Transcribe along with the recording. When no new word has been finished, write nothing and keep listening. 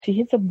she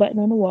hits a button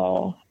on the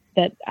wall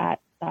that I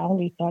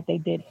only thought they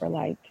did for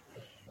like,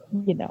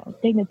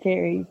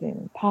 dignitaries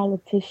and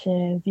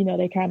politicians.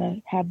 They kind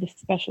of have this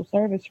special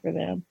service for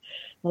them.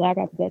 Well, I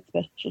got that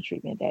special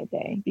treatment that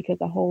day because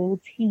a whole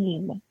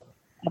team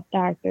of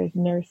doctors,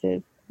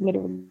 nurses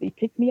literally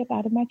picked me up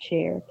out of my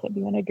chair, put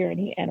me on a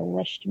gurney, and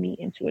rushed me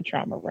into a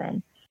trauma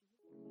room.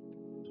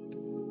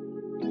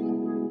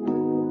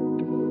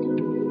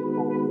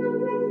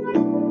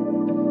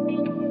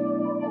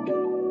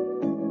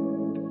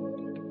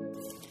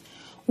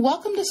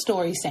 Welcome to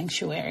Story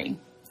Sanctuary,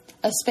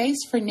 a space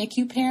for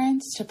NICU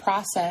parents to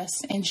process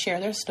and share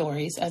their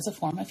stories as a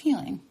form of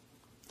healing.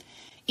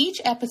 Each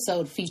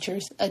episode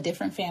features a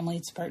different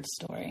family's birth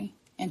story,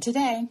 and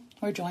today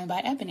we're joined by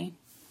Ebony.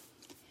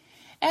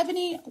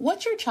 Ebony,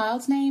 what's your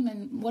child's name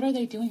and what are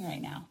they doing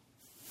right now?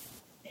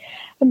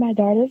 My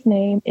daughter's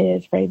name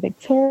is Ray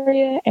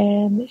Victoria,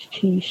 and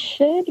she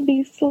should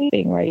be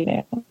sleeping right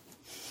now.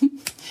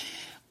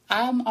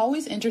 I'm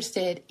always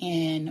interested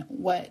in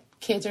what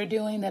kids are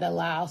doing that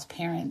allows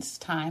parents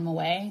time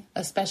away,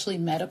 especially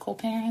medical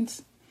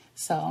parents.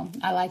 So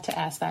I like to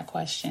ask that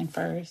question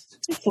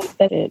first.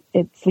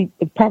 Sleep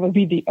would probably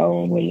be the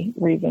only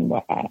reason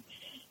why.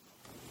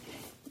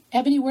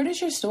 Ebony, where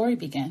does your story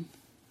begin?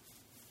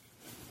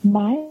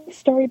 My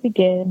story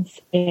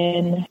begins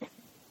in,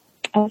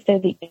 I would say,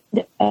 the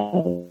end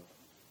of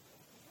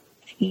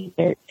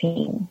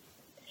 2013.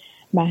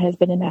 My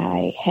husband and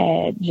I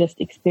had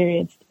just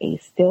experienced a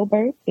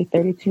stillbirth, a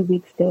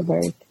 32-week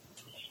stillbirth.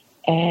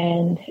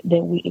 And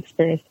then we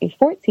experienced a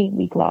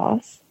 14-week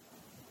loss.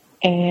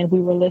 And we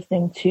were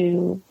listening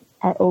to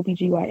our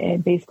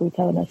OBGYN basically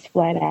telling us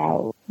flat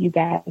out, you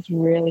guys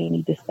really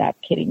need to stop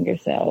kidding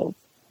yourselves.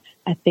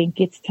 I think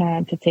it's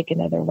time to take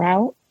another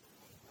route.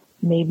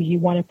 Maybe you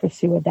want to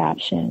pursue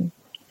adoption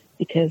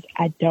because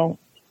I don't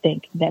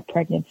think that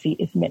pregnancy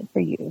is meant for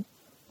you.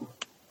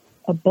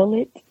 A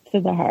bullet to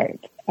the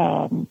heart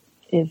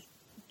is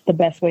the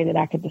best way that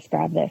I could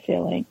describe that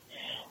feeling.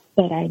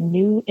 But I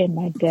knew in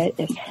my gut,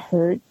 as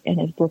hurt and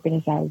as broken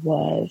as I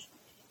was,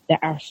 that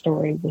our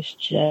story was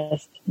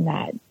just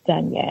not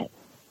done yet.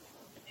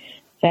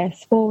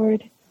 Fast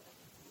forward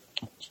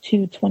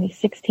to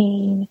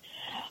 2016,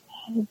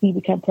 we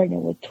become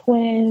pregnant with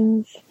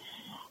twins.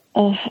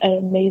 An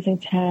amazing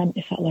time.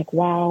 It felt like,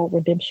 wow,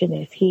 redemption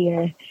is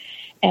here.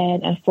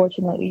 And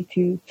unfortunately,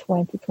 to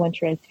twin-to-twin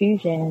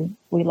transfusion,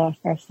 we lost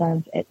our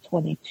sons at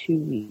 22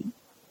 weeks.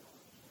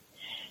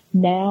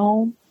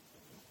 Now,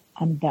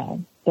 I'm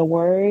done. The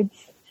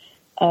words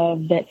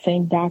of that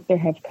same doctor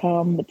have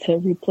come to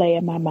replay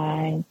in my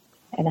mind.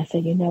 And I say,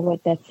 you know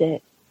what? That's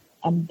it.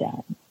 I'm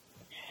done.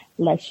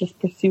 Let's just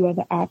pursue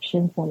other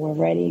options when we're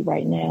ready.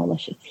 Right now,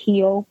 let's just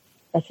heal.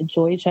 Let's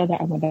enjoy each other.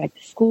 I went back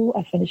to school.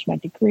 I finished my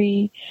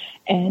degree.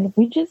 And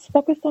we just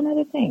focused on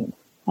other things.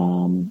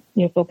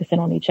 Focusing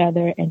on each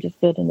other and just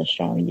building a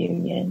strong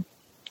union.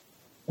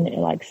 And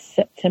in like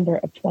September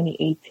of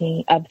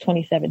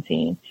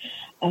 2017,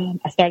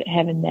 I started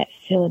having that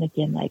feeling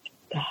again, like,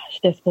 gosh,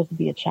 there's supposed to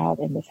be a child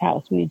in this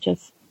house. We had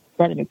just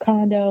bought a new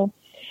condo,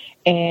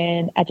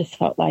 and I just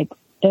felt like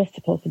there's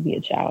supposed to be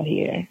a child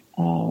here.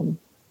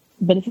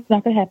 But it's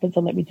not going to happen,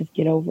 so let me just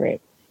get over it.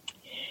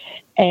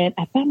 And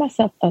I found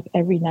myself up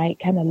every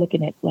night kind of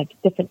looking at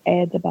like different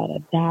ads about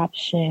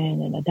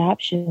adoption and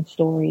adoption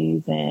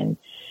stories. And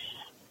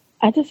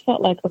I just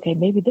felt like, okay,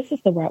 maybe this is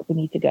the route we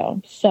need to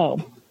go. So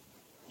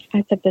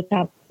I took the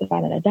time to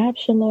find an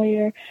adoption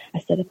lawyer. I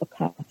set up a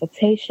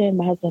consultation.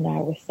 My husband and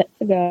I were set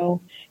to go.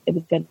 It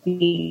was going to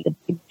be the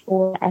day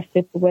before our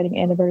 5th wedding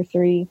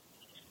anniversary.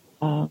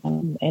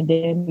 And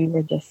then we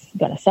were just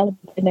going to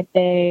celebrate the next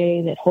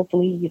day that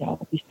hopefully,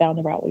 we found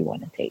the route we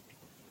want to take.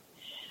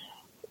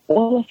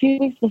 Well, a few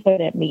weeks before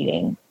that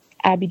meeting,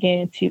 I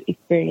began to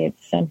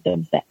experience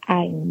symptoms that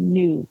I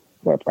knew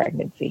were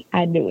pregnancy.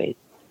 I knew it.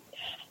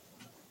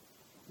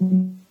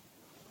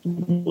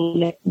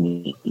 Let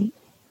me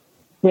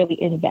really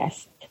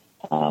invest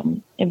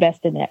in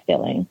that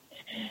feeling.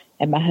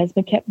 And my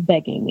husband kept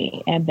begging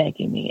me,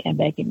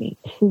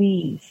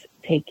 please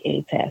take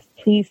a test.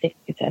 Please take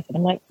a test. And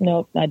I'm like,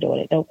 nope, not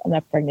doing it. Nope, I'm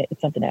not pregnant.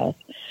 It's something else.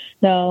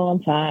 No,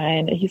 I'm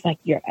fine. And he's like,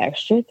 you're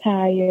extra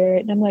tired.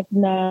 And I'm like,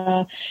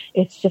 nah,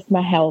 it's just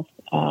my health.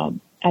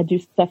 I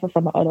do suffer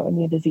from an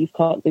autoimmune disease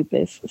called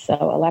lupus. So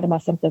a lot of my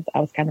symptoms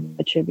I was kind of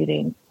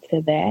attributing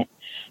to that.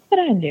 But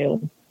I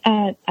knew.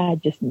 I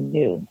just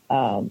knew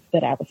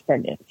that I was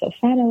pregnant. So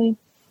finally,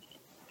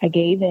 I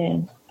gave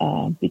in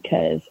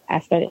because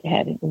I started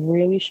having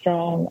really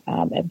strong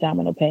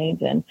abdominal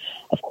pains. And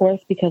of course,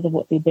 because of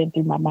what we've been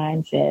through, my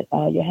mind said,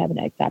 you're having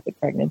an ectopic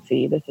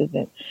pregnancy. This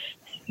isn't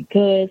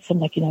good. So I'm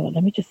like, you know what,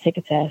 let me just take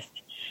a test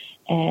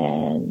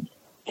and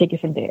take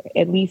it from there.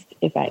 At least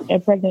if I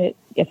am pregnant,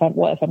 if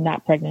I'm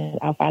not pregnant,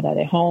 I'll find out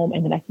at home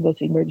and then I can go to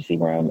the emergency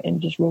room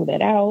and just rule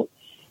that out.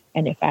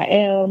 And if I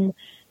am,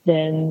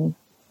 then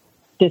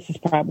this is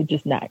probably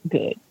just not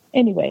good.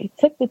 Anyway,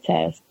 took the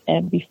test,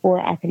 and before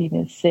I could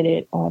even sit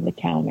it on the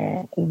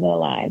counter, the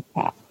line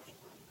popped.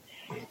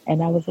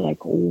 And I was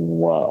like,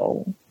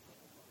 whoa,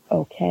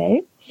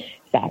 okay.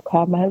 So I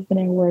called my husband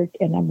at work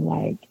and I'm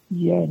like,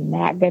 you're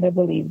not going to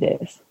believe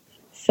this.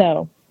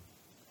 So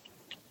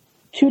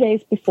 2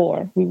 days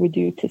before we were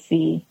due to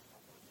see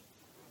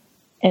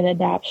an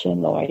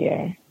adoption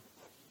lawyer,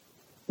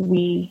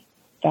 we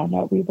found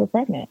out we were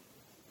pregnant.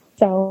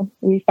 So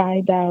we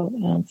find out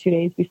 2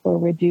 days before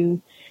we're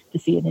due to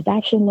see an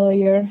adoption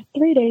lawyer,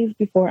 3 days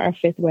before our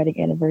 5th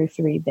wedding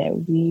anniversary,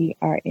 that we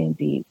are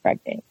indeed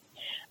pregnant.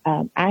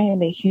 I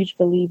am a huge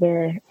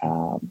believer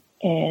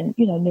in,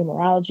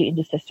 numerology, and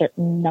just that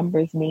certain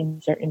numbers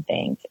mean certain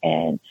things.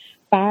 And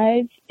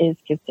 5 is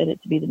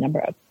considered to be the number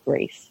of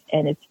grace.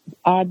 And it's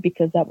odd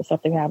because that was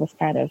something I was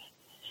kind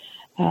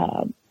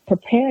of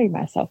preparing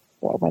myself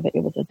for, whether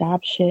it was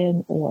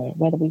adoption or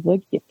whether we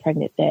would get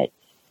pregnant, that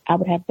I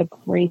would have the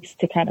grace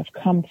to kind of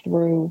come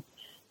through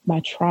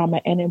my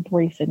trauma and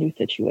embrace a new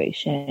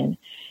situation.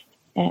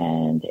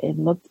 And it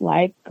looked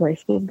like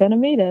grace was going to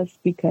meet us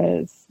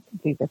because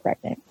we were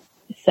pregnant.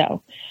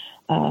 So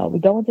we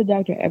go into the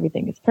doctor.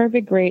 Everything is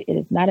perfect, great. It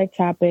is not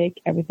ectopic.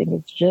 Everything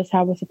is just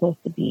how it's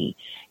supposed to be.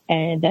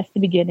 And that's the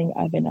beginning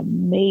of an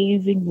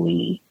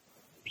amazingly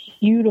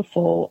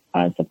beautiful,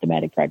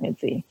 unsymptomatic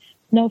pregnancy.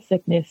 No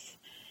sickness,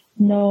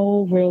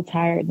 no real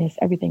tiredness.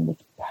 Everything was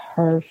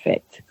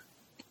perfect.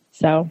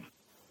 So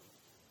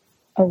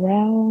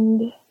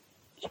around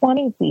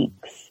 20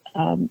 weeks,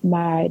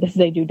 this is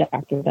a new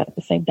doctor, that's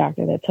the same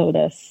doctor that told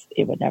us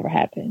it would never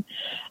happen.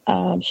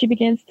 She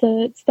begins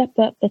to step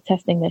up the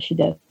testing that she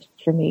does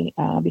for me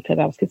because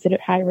I was considered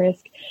high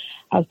risk.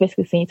 I was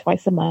basically seen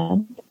twice a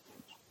month,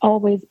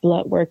 always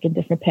blood work in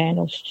different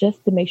panels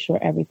just to make sure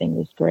everything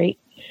was great,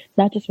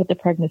 not just with the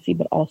pregnancy,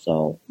 but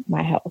also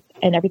my health.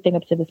 And everything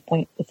up to this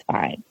point was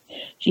fine.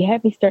 She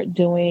had me start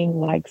doing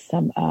like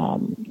some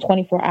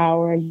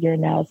 24-hour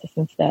urinalysis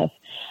and stuff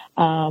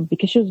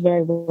because she was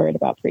very worried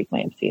about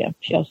preeclampsia.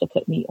 She also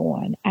put me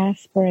on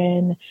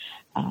aspirin,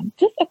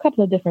 just a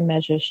couple of different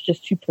measures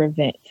just to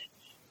prevent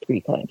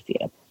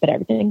preeclampsia. But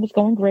everything was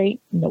going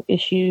great, no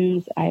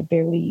issues. I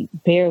barely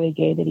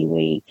gained any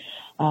weight.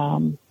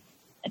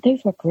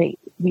 Things were great.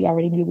 We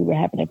already knew we were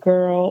having a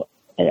girl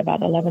at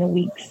about 11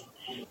 weeks,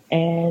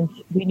 and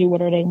we knew what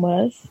her name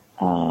was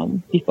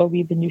before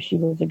we even knew she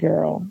was a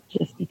girl,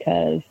 just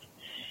because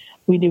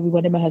we knew we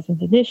wanted my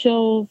husband's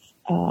initials.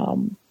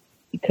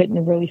 We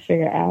couldn't really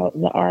figure out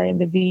the R and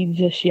the V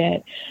just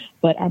yet,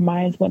 but our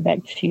minds went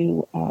back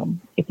to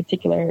a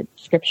particular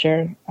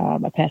scripture,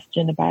 a passage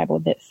in the Bible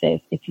that says,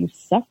 if you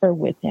suffer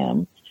with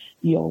him,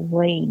 you'll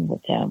reign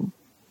with him.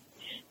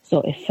 So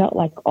it felt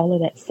like all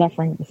of that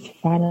suffering was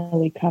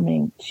finally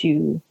coming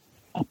to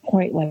a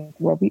point like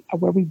where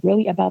we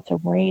really about to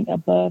reign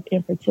above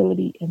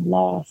infertility and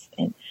loss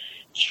and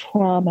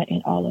trauma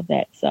and all of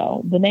that.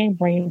 So the name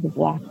Reign was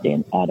locked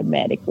in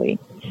automatically.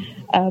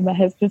 My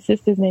husband's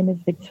sister's name is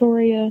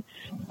Victoria,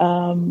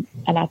 and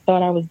I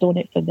thought I was doing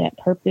it for that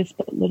purpose,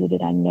 but little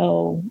did I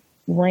know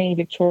Reign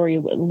Victoria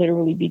would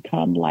literally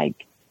become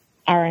like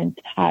our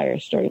entire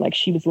story. Like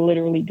she was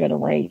literally going to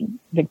reign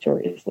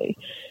victoriously.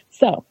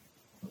 So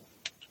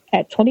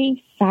at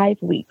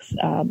 25 weeks,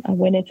 I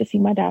went in to see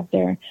my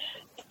doctor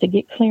to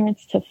get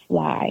clearance to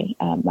fly.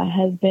 My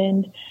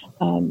husband is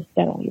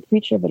not only a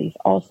preacher, but he's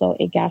also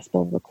a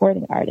gospel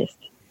recording artist.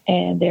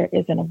 And there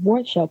is an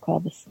award show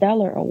called the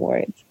Stellar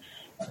Awards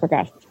for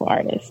gospel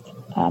artists.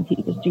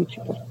 He was due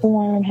to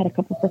perform, had a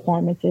couple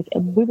performances,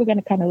 and we were going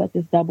to kind of let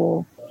this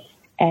double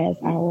as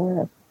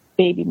our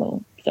baby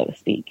moon, so to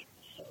speak.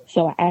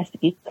 So I asked to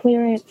get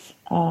clearance.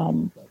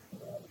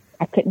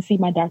 I couldn't see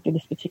my doctor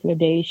this particular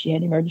day. She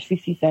had an emergency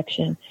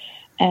C-section.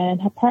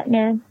 And her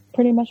partner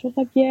pretty much was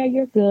like, yeah,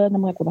 you're good. And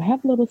I'm like, well, I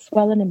have a little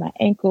swelling in my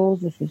ankles.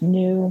 This is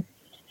new.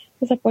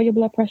 He's like, well, your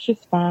blood pressure's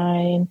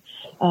fine.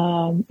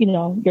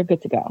 You're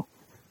good to go.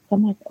 So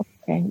I'm like,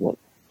 okay, well,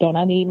 don't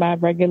I need my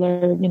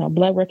regular,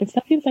 blood work and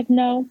stuff? He was like,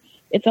 no,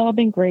 it's all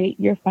been great.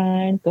 You're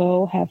fine.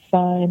 Go have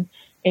fun.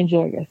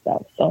 Enjoy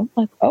yourself. So I'm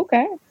like,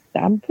 okay,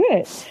 I'm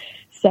good.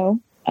 So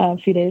a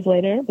few days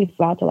later, we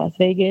fly to Las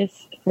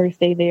Vegas. First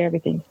day there,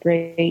 everything's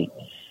great.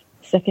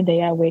 Second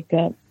day, I wake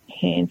up,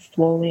 hands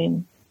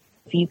swollen,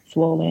 feet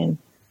swollen,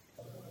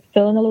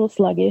 feeling a little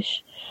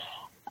sluggish.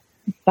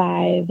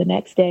 By the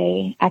next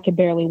day, I can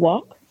barely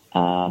walk.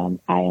 I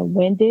am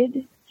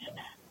winded.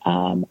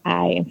 I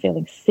am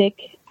feeling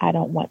sick. I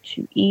don't want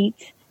to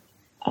eat.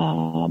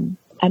 And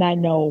I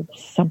know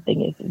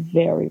something is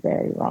very,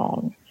 very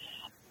wrong.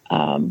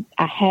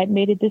 I had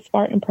made it this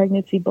far in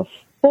pregnancy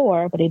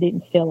before, but it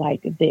didn't feel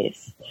like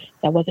this.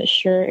 I wasn't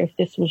sure if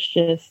this was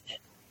just,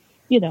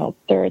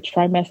 third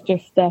trimester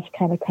stuff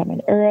kind of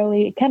coming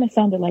early. It kind of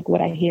sounded like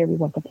what I hear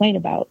everyone complain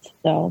about.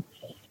 So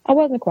I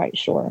wasn't quite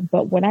sure.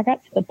 But when I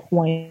got to the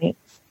point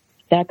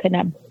that I could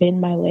not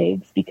bend my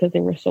legs because they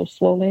were so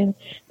swollen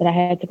that I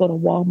had to go to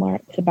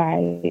Walmart to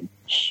buy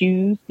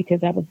shoes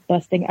because I was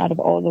busting out of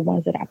all the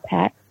ones that I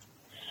packed,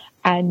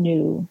 I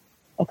knew,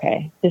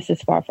 okay, this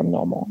is far from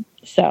normal.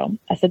 So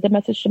I sent the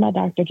message to my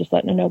doctor, just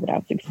letting her know what I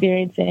was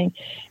experiencing.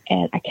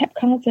 And I kept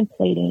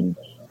contemplating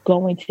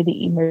going to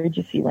the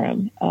emergency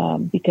room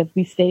because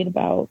we stayed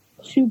about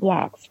 2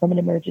 blocks from an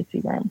emergency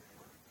room.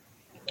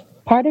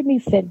 Part of me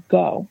said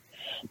go,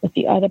 but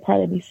the other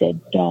part of me said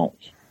don't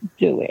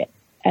do it.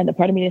 And the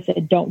part of me that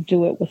said don't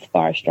do it was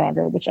far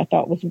stronger, which I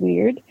thought was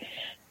weird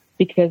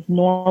because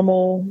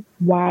normal,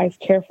 wise,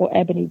 careful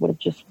Ebony would have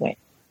just went.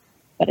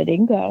 But I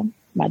didn't go.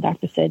 My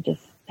doctor said,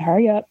 just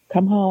hurry up,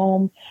 come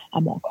home.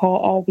 I'm on call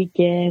all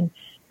weekend.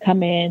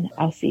 Come in,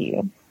 I'll see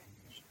you.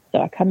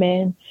 So I come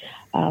in.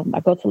 I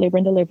go to labor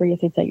and delivery as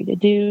they tell you to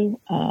do.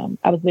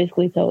 I was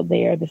basically told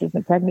there, this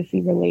isn't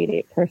pregnancy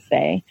related per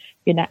se.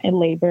 You're not in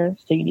labor,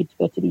 so you need to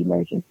go to the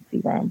emergency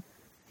room.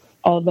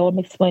 Although I'm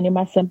explaining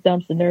my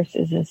symptoms, the nurse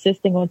is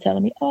insisting on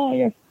telling me, oh,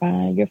 you're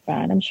fine, you're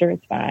fine. I'm sure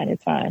it's fine,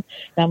 it's fine.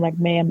 And I'm like,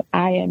 ma'am,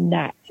 I am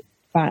not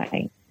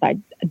fine. Like,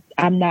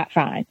 I'm not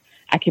fine.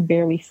 I can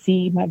barely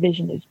see. My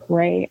vision is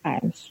gray. I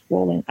am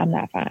swollen. I'm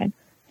not fine.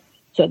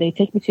 So they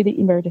take me to the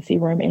emergency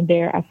room, and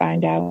there I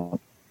find out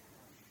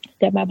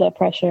that my blood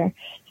pressure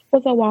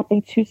was a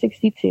whopping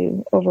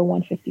 262 over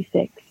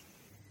 156.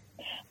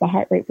 My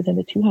heart rate was in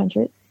the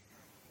 200s.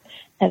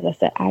 As I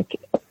said,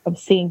 I'm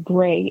seeing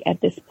gray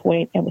at this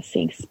point and was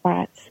seeing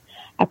spots.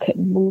 I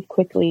couldn't move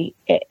quickly.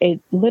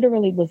 It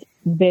literally was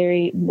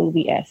very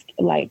movie-esque.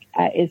 Like,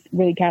 it's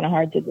really kind of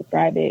hard to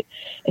describe it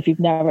if you've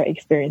never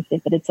experienced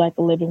it, but it's like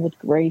living with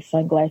gray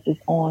sunglasses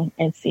on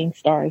and seeing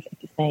stars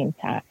at the same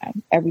time.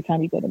 Every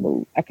time you go to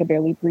move, I could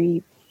barely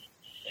breathe.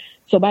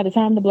 So by the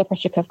time the blood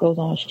pressure cuff goes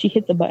on, she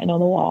hits a button on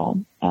the wall.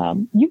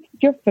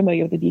 You're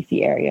familiar with the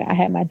DC area. I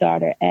had my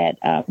daughter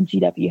at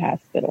GW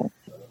Hospital.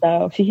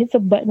 So she hits a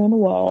button on the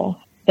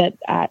wall that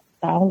I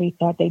only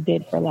thought they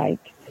did for,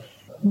 like,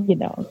 you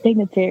know,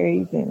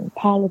 dignitaries and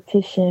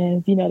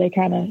politicians. You know, they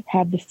kind of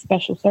have this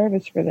special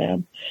service for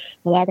them.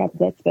 Well, I got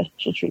that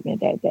special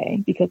treatment that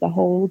day because a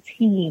whole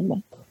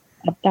team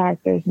of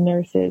doctors,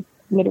 nurses,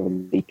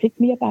 literally picked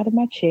me up out of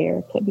my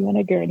chair, put me on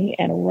a gurney,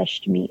 and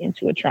rushed me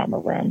into a trauma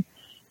room.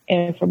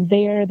 And from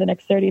there, the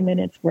next 30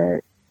 minutes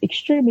were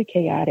extremely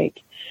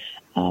chaotic.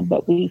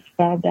 But we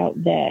found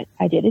out that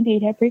I did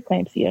indeed have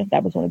preeclampsia.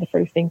 That was one of the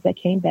first things that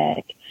came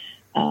back.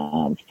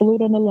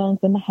 Fluid on the lungs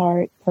and the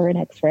heart per an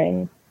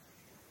x-ray.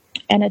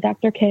 And a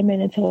doctor came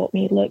in and told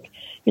me, look,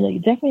 you know, you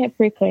definitely have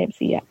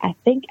preeclampsia. I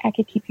think I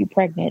could keep you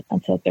pregnant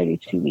until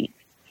 32 weeks.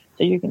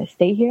 So you're going to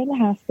stay here in the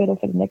hospital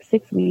for the next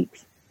 6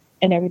 weeks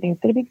and everything's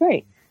going to be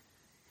great.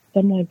 So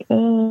I'm like, I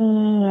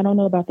don't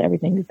know about the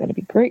everything is going to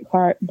be great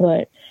part,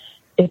 but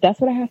if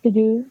that's what I have to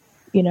do,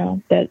 you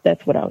know,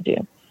 that's what I'll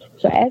do.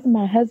 So as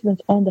my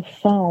husband's on the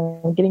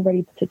phone getting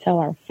ready to tell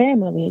our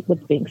family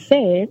what's being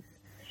said,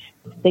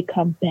 they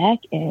come back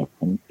in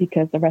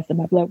because the rest of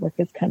my blood work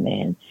has come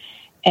in.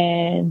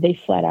 And they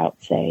flat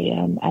out say,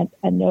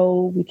 I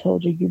know we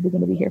told you were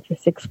going to be here for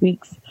 6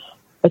 weeks,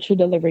 but you're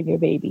delivering your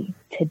baby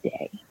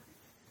today.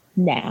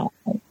 Now.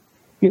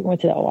 You're going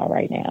to the OR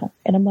right now.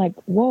 And I'm like,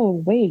 whoa,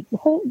 wait,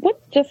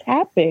 what just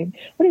happened?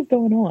 What is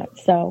going on?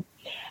 So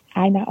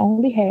I not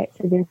only had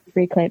severe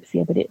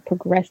preeclampsia, but it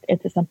progressed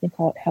into something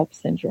called HELLP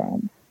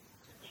syndrome.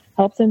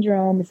 HELLP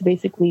syndrome is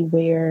basically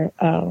where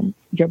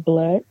your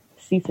blood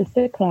ceases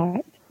to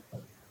clot.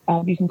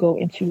 You can go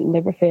into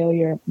liver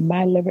failure.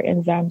 My liver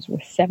enzymes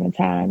were 7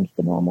 times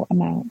the normal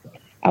amount.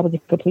 I was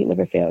in complete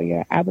liver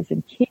failure. I was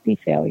in kidney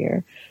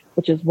failure,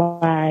 which is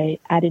why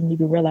I didn't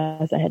even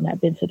realize I had not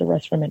been to the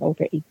restroom in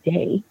over a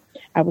day.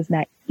 I was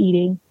not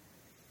eating.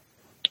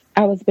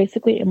 I was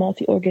basically in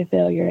multi-organ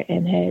failure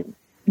and had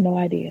no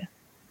idea.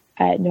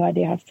 I had no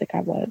idea how sick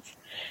I was.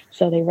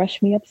 So they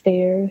rushed me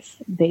upstairs.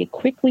 They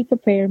quickly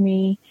prepare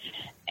me.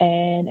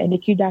 And a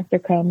NICU doctor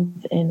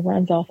comes and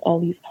runs off all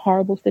these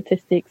horrible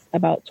statistics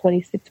about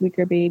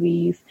 26-weeker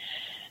babies,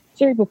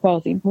 cerebral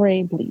palsy,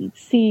 brain bleed,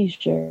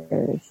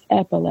 seizures,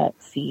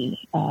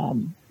 epilepsy,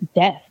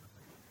 death.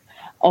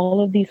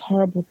 All of these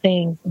horrible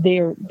things.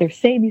 They're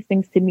saying these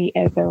things to me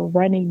as they're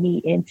running me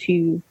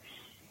into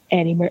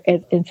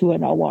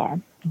an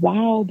OR.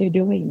 While they're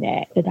doing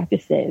that, the doctor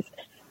says,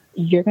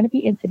 you're going to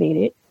be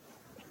intubated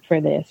for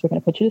this. We're going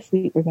to put you to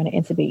sleep. We're going to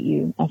intubate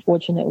you.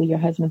 Unfortunately, your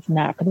husband's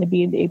not going to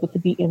be able to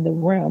be in the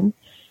room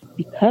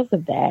because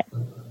of that.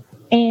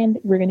 And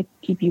we're going to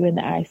keep you in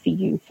the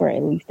ICU for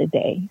at least a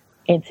day,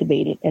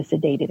 intubated and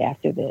sedated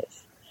after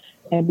this.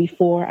 And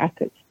before I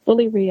could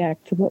fully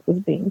react to what was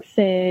being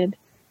said,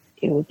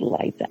 it was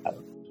lights out.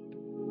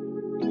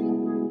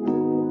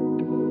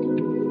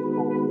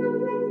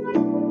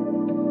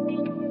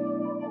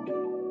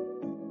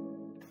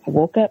 I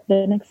woke up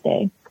the next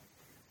day.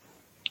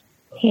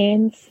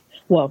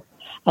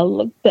 I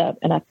looked up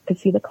and I could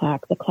see the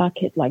clock. The clock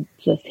hit like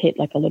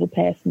a little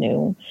past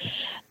noon.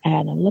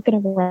 And I'm looking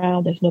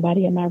around. There's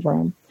nobody in my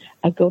room.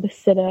 I go to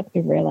sit up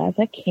and realize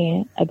I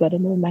can't. I go to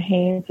move my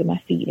hands and my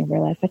feet and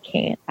realize I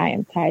can't. I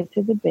am tied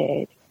to the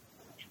bed.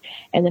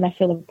 And then I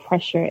feel a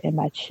pressure in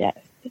my chest.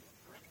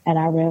 And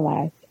I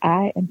realize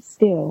I am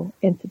still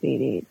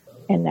intubated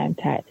and I'm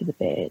tied to the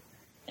bed.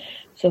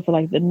 So for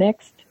like the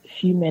next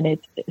few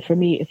minutes, for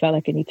me, it felt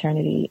like an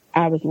eternity.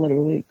 I was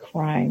literally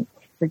crying,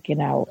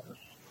 freaking out,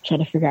 trying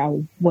to figure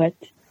out what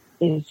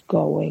is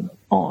going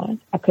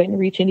on. I couldn't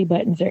reach any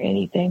buttons or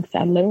anything. So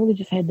I literally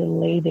just had to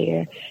lay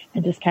there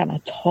and just kind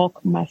of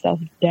talk myself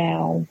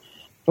down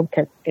from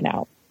kirking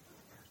out.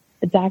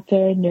 The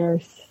doctor,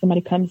 nurse,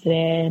 somebody comes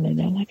in and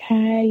they're like,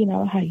 "Hi,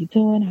 how you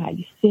doing? How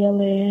you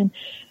feeling?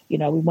 We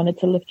wanted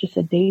to lift your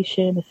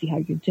sedation to see how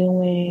you're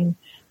doing.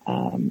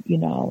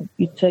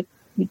 You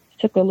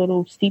took a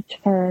little steep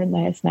turn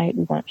last night.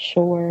 We weren't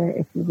sure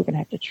if we were going to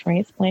have to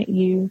transplant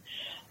you.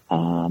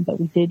 But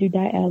we did do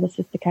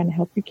dialysis to kind of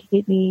help your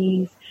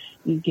kidneys.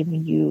 We've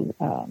given you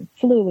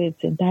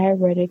fluids and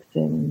diuretics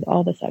and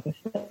all this other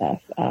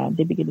stuff."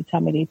 They began to tell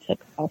me they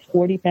took about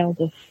 40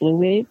 pounds of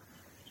fluid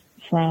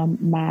from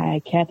my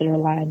catheter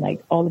line.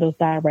 Like, all of those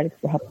diuretics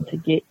were helping to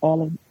get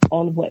all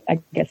of what I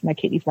guess my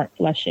kidneys weren't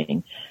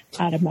flushing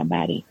out of my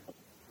body.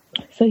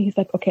 So he's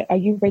like, "Okay, are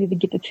you ready to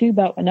get the tube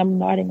out?" And I'm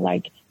nodding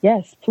like,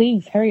 "Yes,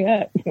 please hurry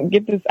up,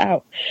 get this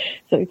out."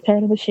 So we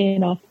turn the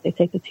machine off, they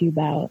take the tube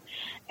out,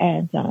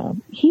 and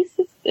he's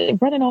just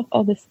running off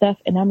all this stuff.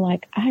 And I'm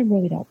like, I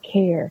really don't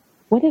care.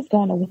 What is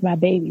going on with my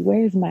baby?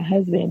 Where is my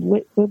husband?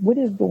 What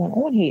is going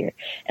on here?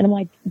 And I'm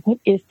like, what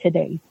is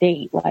today's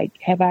date? Like,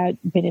 have I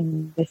been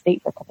in this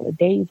state for a couple of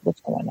days? What's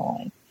going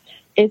on?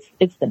 It's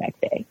the next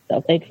day.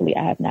 So thankfully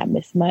I have not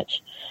missed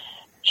much.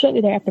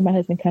 Shortly thereafter, my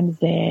husband comes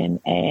in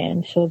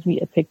and shows me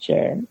a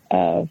picture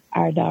of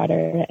our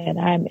daughter, and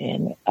I'm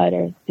in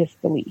utter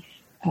disbelief.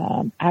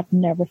 I've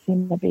never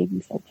seen a baby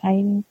so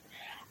tiny.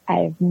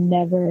 I've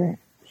never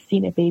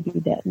seen a baby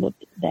that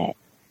looked that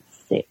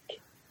sick.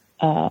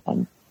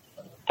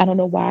 I don't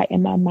know why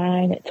in my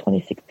mind at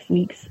 26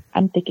 weeks,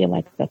 I'm thinking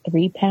like a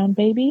 3-pound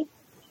baby.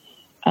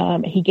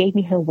 He gave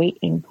me her weight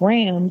in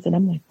grams, and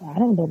I'm like, well, I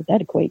don't know what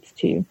that equates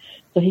to.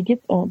 So he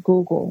gets on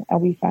Google,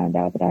 and we find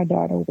out that our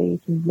daughter weighs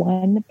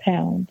 1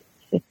 pound,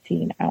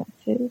 15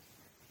 ounces.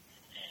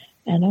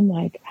 And I'm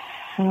like,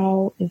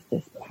 how is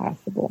this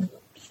possible?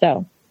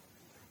 So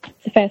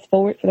fast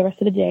forward for the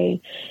rest of the day,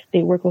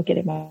 they work on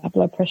getting my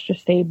blood pressure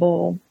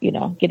stable,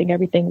 getting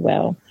everything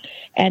well.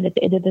 And at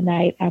the end of the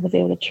night, I was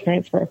able to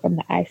transfer from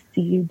the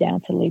ICU down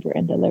to labor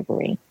and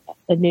delivery.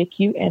 The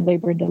NICU and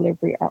labor and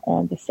delivery are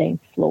on the same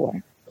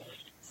floor.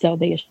 So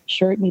they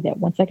assured me that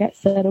once I got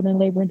settled in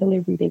labor and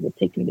delivery, they would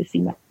take me to see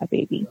my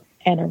baby.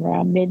 And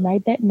around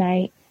midnight that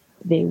night,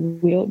 they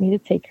willed me to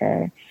take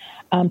her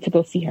to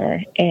go see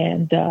her.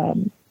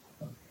 And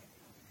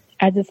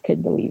I just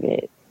couldn't believe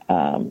it.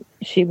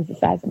 She was the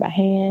size of my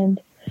hand,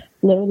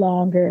 a little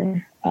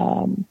longer,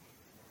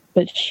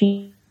 but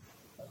she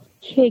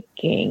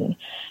kicking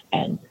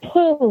and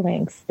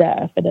pulling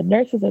stuff. And the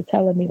nurses are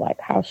telling me like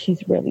how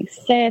she's really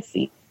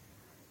sassy.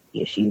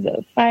 She's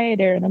a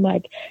fighter. And I'm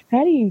like,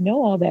 how do you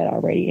know all that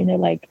already? And they're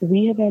like,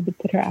 we have had to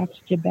put her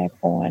oxygen back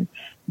on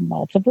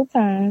multiple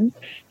times.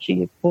 She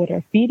has pulled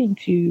her feeding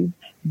tube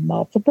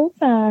multiple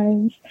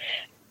times.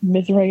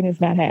 Miss Rain is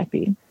not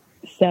happy.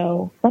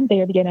 So from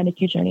there began our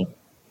NICU journey,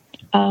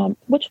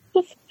 which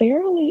was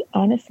fairly,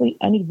 honestly,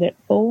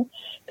 uneventful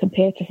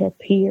compared to her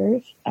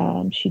peers.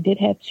 She did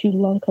have 2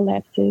 lung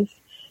collapses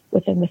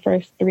within the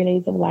first 3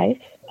 days of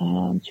life.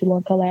 2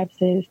 lung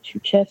collapses, 2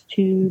 chest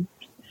tubes,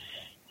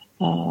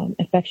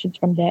 infections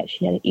from that.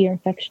 She had an ear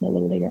infection a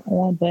little later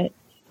on, but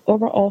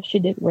overall, she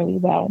did really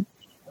well.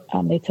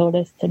 They told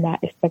us to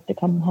not expect to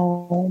come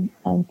home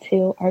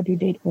until our due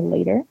date or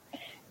later,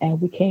 and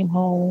we came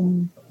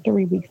home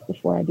 3 weeks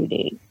before our due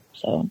date.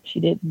 So she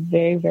did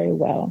very, very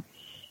well.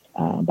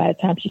 By the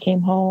time she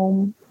came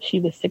home, she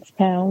was 6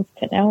 pounds,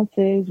 10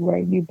 ounces,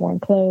 wearing newborn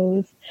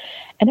clothes,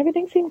 and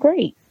everything seemed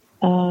great.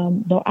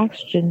 No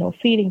oxygen, no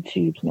feeding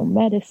tubes, no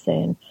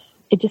medicine.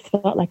 It just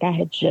felt like I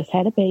had just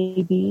had a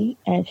baby,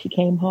 and she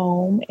came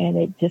home, and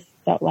it just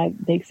felt like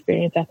the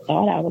experience I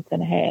thought I was going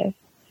to have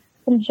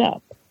from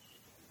jump.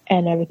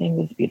 And everything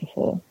was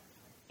beautiful,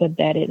 but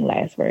that didn't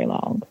last very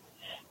long.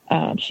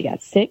 She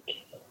got sick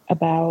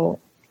about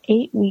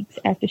 8 weeks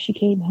after she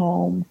came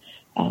home.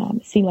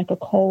 It seemed like a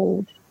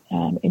cold.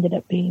 Ended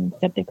up being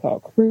something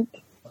called croup.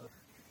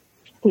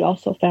 We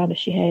also found that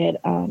she had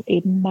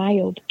a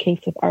mild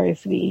case of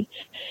RSV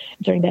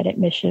during that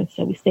admission.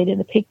 So we stayed in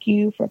the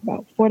PICU for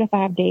about 4 to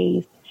 5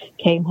 days,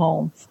 came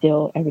home,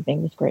 still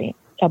everything was great.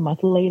 A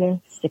month later,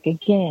 sick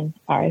again,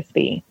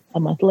 RSV. A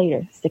month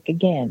later, sick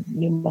again,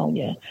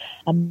 pneumonia.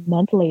 A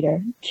month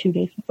later, 2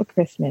 days before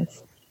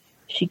Christmas,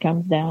 she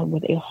comes down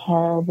with a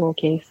horrible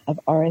case of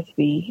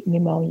RSV,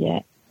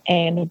 pneumonia,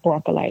 and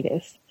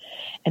bronchiolitis.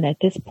 And at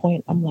this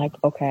point, I'm like,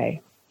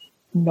 okay,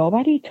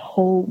 nobody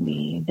told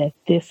me that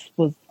this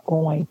was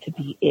going to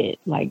be it.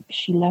 Like,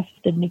 she left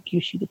the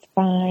NICU, she was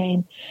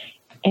fine.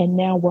 And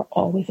now we're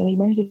always in the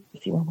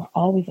emergency room. We're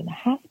always in the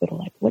hospital.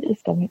 Like, what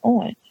is going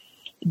on?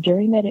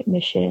 During that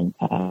admission,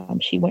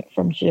 she went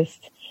from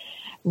just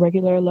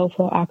regular low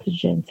flow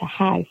oxygen to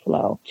high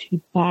flow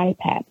to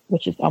BiPAP,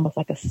 which is almost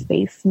like a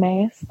space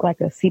mask, like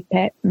a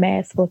CPAP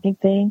mask looking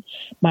thing.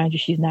 Mind you,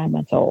 she's 9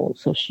 months old.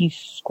 So she's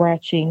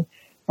scratching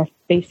her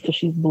face till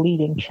she's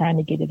bleeding, trying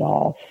to get it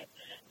off.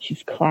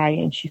 She's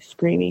crying, she's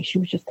screaming. She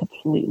was just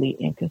completely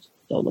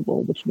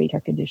inconsolable, which made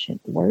her condition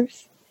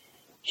worse.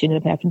 She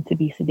ended up having to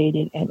be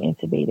sedated and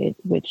intubated,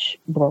 which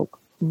broke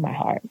my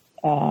heart.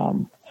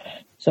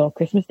 So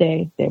Christmas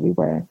Day, there we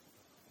were.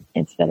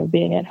 Instead of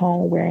being at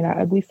home wearing our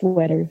ugly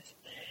sweaters,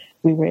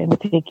 we were in the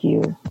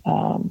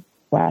PICU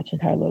watching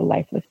her little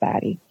lifeless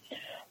body.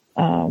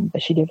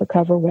 But she did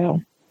recover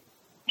well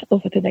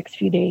over the next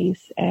few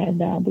days, and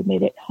we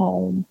made it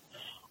home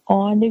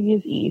on New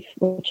Year's Eve,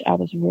 which I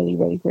was really,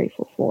 really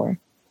grateful for.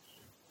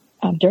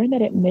 During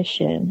that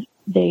admission,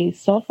 they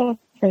saw some of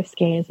her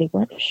scans. They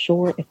weren't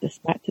sure if the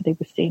spots that they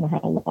were seeing on her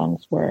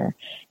lungs were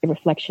a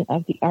reflection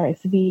of the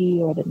RSV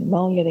or the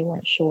pneumonia. They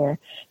weren't sure.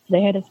 So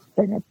they had us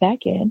bring her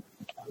back in,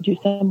 do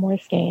some more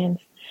scans,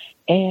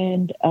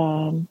 and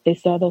they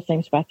saw those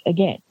same spots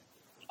again.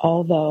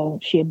 Although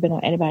she had been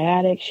on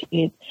antibiotics,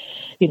 she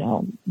had,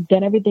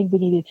 done everything we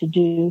needed to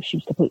do. She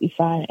was completely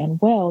fine and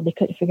well. They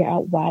couldn't figure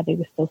out why they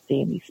were still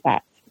seeing these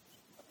spots.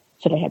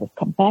 So they had us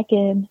come back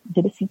in,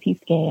 did a CT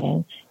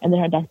scan, and then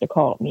her doctor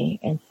called me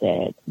and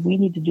said, we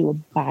need to do a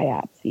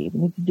biopsy. We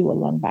need to do a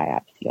lung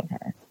biopsy on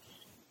her.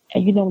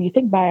 And when you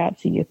think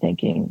biopsy, you're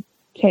thinking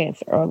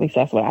cancer, or at least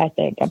that's what I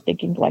think. I'm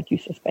thinking like you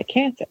suspect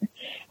cancer.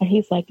 And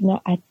he's like,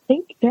 no, I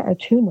think there are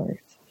tumors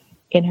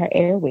in her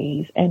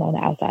airways and on the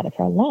outside of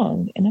her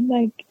lung. And I'm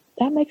like,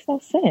 that makes no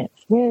sense.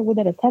 Where would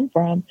that have come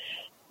from?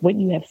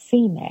 Wouldn't you have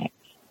seen that?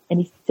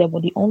 And he said,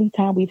 well, the only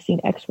time we've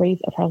seen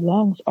x-rays of her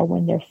lungs are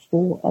when they're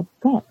full of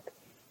gunk.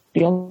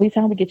 The only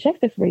time we get chest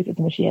x-rays is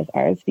when she has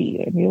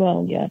RSV or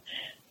pneumonia.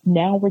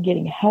 Now we're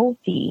getting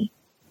healthy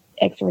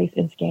x-rays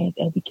and scans,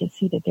 and we can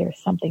see that there's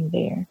something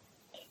there.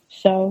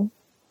 So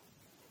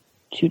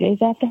 2 days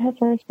after her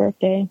first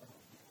birthday,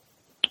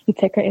 we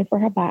take her in for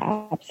her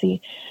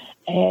biopsy.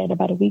 And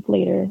about a week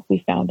later,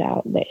 we found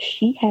out that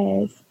she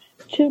has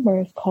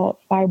tumors called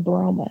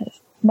fibromas.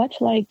 Much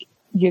like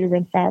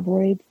uterine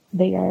fibroids,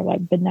 they are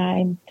like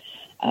benign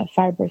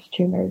fibrous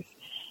tumors.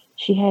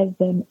 She has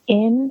them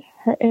in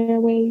her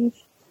airways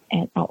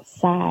and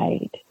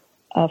outside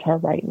of her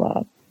right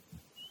lung.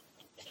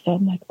 So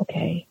I'm like,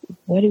 okay,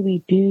 what do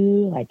we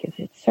do? Like, is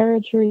it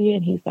surgery?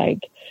 And he's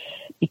like,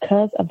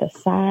 because of the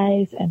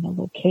size and the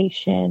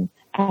location,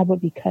 I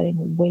would be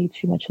cutting way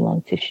too much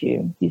lung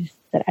tissue. He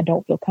said, I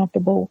don't feel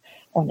comfortable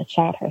on a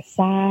child her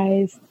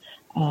size.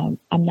 I'm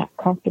not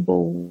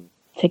comfortable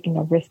taking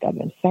a risk of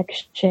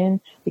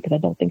infection because I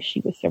don't think she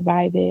would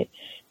survive it.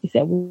 He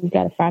said, we've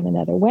got to find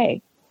another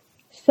way.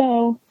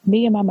 So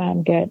me and my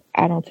mom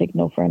I don't take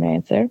no for an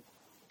answer.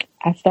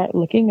 I start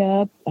looking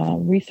up,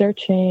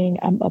 researching.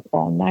 I'm up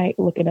all night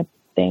looking up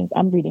things.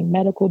 I'm reading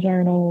medical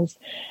journals.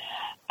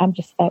 I'm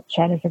just up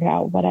trying to figure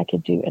out what I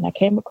could do. And I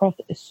came across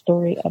this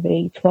story of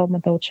a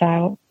 12-month-old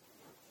child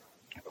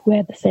who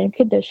had the same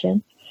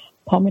condition,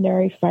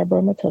 pulmonary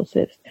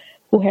fibromatosis,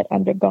 who had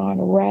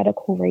undergone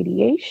radical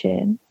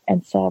radiation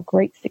and saw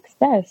great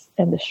success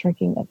in the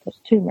shrinking of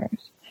those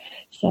tumors.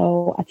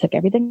 So I took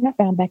everything I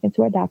found back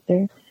into a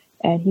doctor,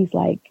 and he's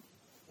like,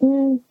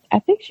 I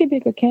think she'd be a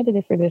good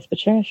candidate for this,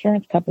 but your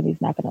insurance company's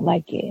not going to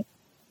like it.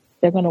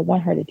 They're going to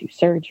want her to do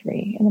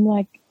surgery. And I'm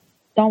like,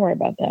 don't worry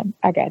about them.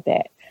 I got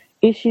that.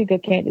 Is she a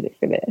good candidate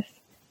for this?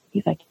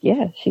 He's like,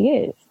 yeah, she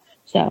is.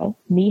 So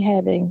me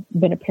having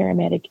been a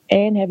paramedic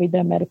and having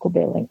done medical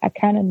billing, I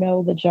kind of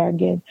know the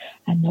jargon.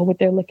 I know what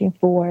they're looking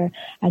for.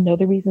 I know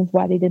the reasons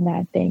why they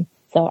denied things.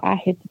 So I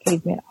hit the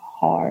pavement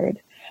hard.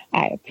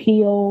 I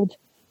appealed.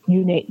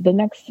 The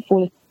next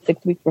 4 to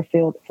 6 weeks were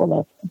filled full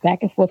of back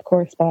and forth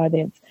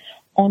correspondence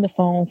on the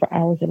phone for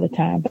hours at a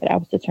time, but I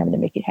was determined to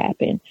make it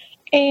happen.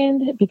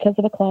 And because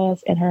of a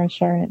clause in her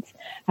insurance,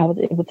 I was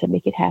able to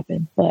make it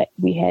happen, but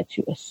we had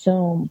to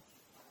assume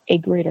a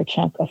greater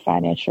chunk of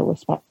financial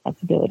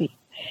responsibility.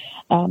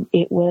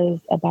 It was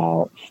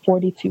about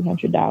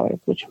 $4,200,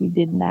 which we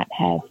did not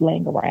have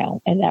laying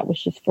around, and that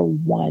was just for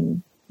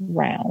one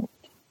round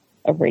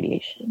of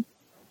radiation.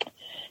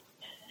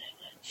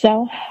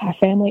 So our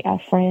family, our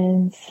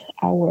friends,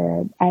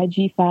 our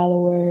IG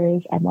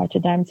followers, our March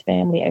of Diamonds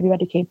family,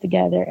 everybody came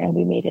together and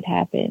we made it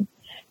happen.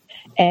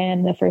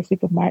 And the first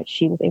week of March,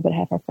 she was able to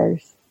have her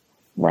first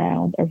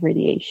round of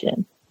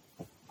radiation.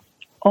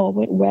 All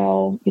went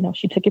well.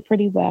 She took it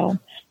pretty well.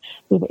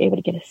 We were able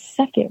to get a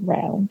second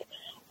round.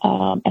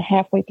 And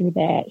halfway through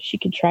that, she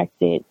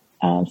contracted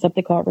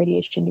something called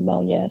radiation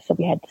pneumonia. So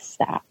we had to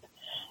stop,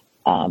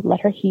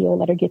 let her heal,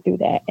 let her get through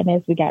that. And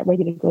as we got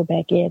ready to go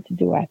back in to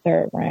do our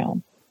third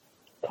round,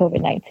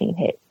 COVID-19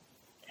 hit.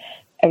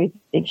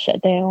 Everything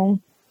shut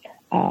down.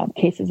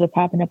 Cases are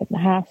popping up in the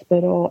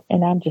hospital,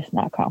 and I'm just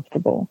not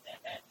comfortable.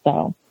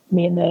 So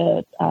me and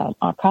the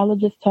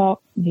oncologist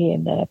talk, me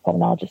and the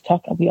pulmonologist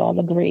talk, and we all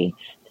agree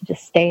to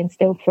just stand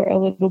still for a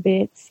little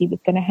bit, see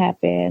what's going to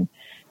happen.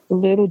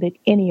 Little did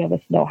any of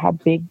us know how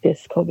big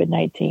this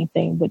COVID-19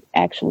 thing would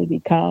actually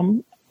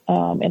become.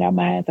 In our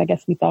minds, I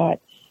guess we thought,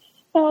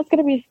 it's going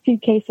to be a few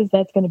cases,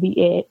 that's going to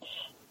be it.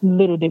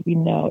 Little did we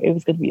know it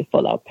was going to be a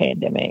full-out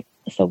pandemic.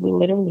 So we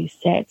literally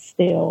sat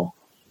still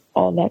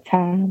all that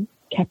time,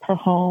 kept her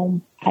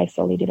home,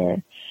 isolated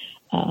her.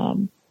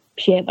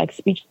 She had like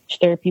speech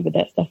therapy, but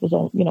that stuff was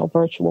on,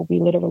 virtual. We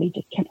literally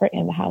just kept her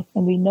in the house.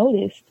 And we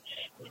noticed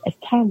as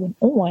time went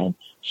on,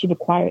 she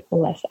required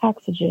less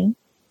oxygen.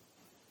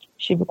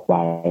 She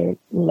required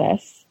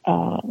less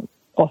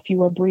or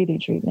fewer breathing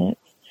treatments.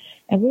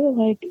 And we were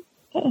like,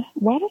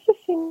 why does it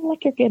seem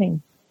like you're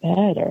getting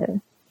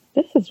better.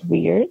 This is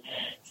weird.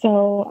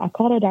 So I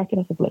called our doctor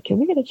and I said, look, can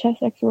we get a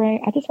chest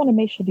x-ray? I just want to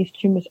make sure these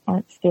tumors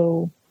aren't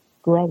still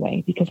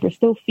growing because we're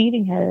still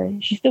feeding her.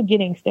 She's still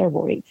getting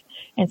steroids,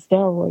 and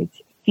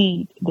steroids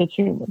feed the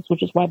tumors,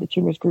 which is why the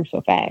tumors grew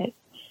so fast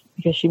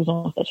because she was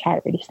on such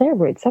high rate of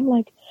steroids. So I'm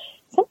like,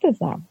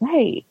 something's not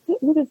right.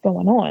 What is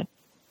going on?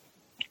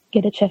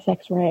 Get a chest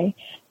x-ray,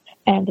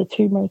 and the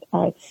tumors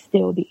are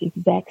still the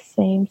exact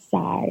same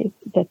size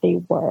that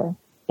they were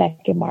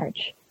back in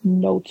March.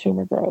 No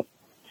tumor growth.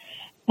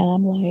 And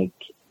I'm like,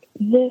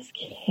 this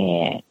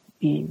can't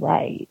be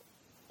right.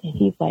 And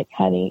he's like,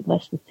 honey,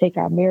 let's just take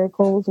our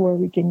miracles where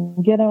we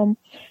can get them.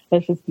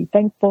 Let's just be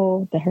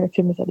thankful that her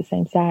tumors are the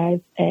same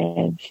size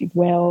and she's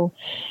well.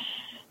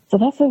 So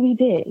that's what we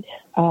did.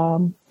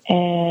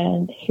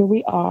 And here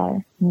we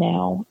are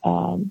now.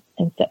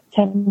 In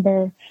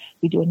September,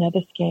 we do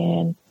another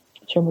scan.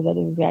 Tumors are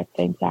the exact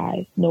same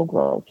size, no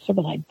growth. So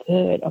we're like,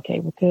 good.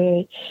 Okay, we're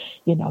good.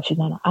 You know, she's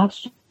not on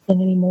oxygen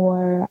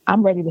anymore.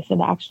 I'm ready to send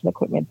the oxygen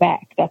equipment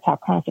back. That's how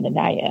confident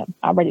I am.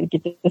 I'm ready to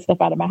get this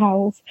stuff out of my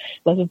house.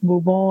 Let's just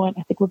move on.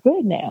 I think we're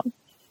good now.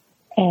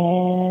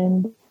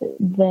 And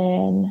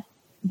then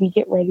we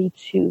get ready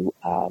to,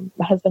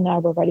 my husband and I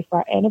were ready for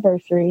our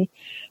anniversary.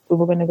 We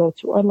were going to go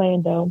to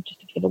Orlando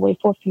just to get away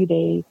for a few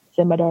days,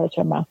 send my daughter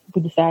to her mom.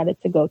 We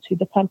decided to go to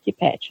the pumpkin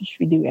patch, which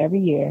we do every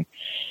year.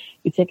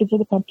 We take her to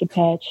the pumpkin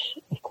patch,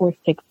 of course,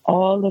 take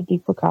all of the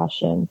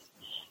precautions.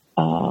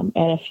 And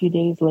a few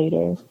days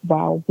later,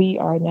 while we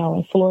are now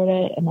in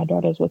Florida and my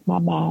daughter's with my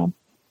mom,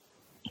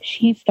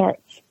 she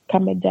starts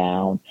coming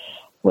down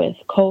with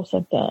cold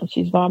symptoms.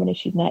 She's vomiting,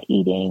 she's not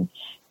eating.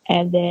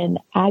 And then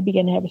I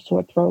began to have a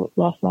sore throat,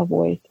 lost my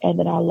voice, and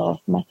then I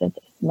lost my sense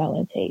of smell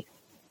and taste.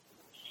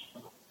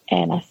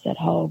 And I said,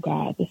 oh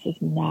God, this is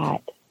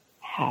not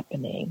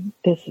happening.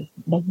 This is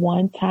the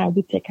one time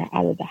we take her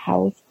out of the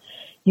house.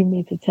 You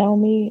mean to tell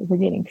me we're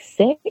getting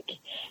sick?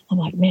 I'm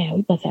like, man,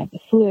 we must have the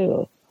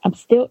flu. I'm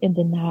still in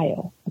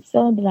denial.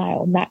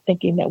 Not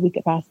thinking that we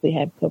could possibly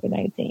have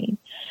COVID-19.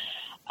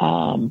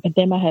 But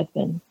then my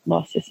husband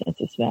lost his sense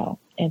of smell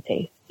and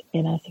taste.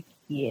 And I said,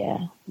 yeah,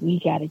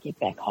 we got to get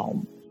back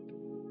home.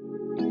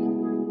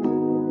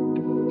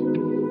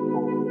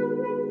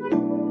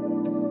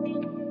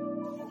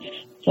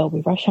 So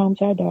we rush home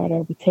to our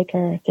daughter. We take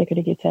her to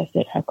get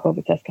tested. Her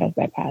COVID test comes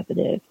back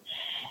positive.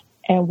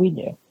 And we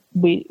knew.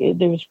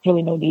 There was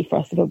really no need for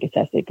us to go get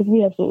tested because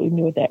we absolutely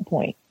knew at that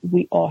point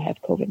we all have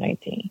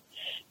COVID-19.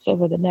 So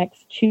for the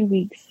next 2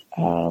 weeks,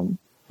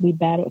 we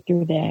battled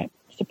through that.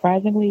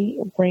 Surprisingly,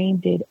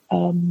 Rain did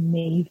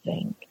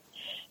amazing.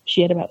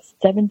 She had about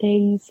 7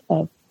 days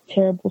of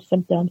terrible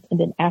symptoms. And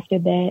then after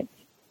that,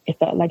 it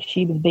felt like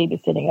she was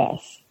babysitting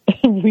us.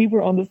 We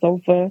were on the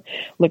sofa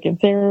looking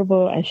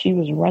terrible and she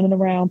was running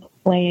around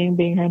playing,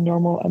 being her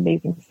normal,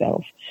 amazing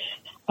self.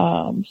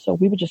 So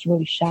we were just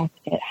really shocked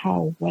at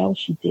how well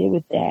she did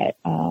with that,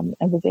 and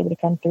was able to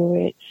come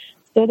through it.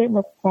 Still didn't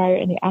require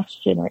any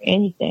oxygen or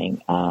anything.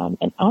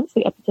 And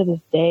honestly, up until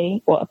this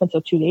day, or up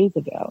until 2 days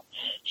ago,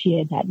 she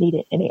had not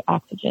needed any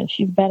oxygen.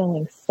 She's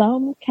battling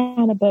some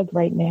kind of bug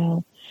right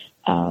now,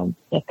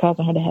 that's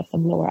causing her to have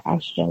some lower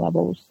oxygen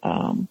levels,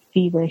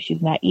 fever.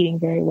 She's not eating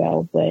very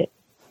well, but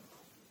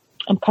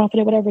I'm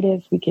confident whatever it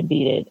is, we can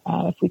beat it,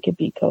 if we could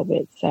beat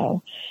COVID.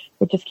 So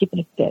we're just keeping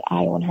a good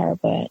eye on her.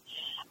 But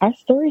our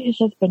story has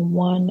just been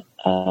one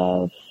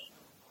of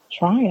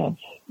triumph.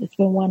 It's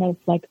been one of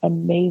like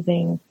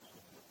amazing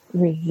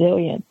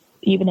resilience.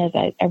 Even as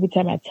every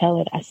time I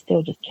tell it, I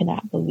still just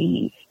cannot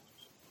believe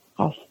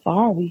how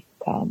far we've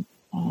come.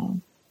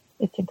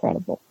 It's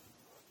incredible.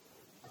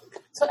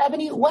 So,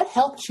 Ebony, what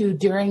helped you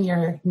during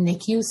your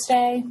NICU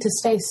stay to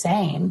stay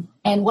sane?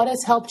 And what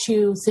has helped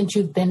you since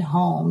you've been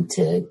home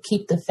to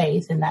keep the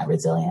faith and that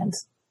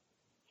resilience?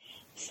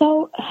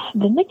 So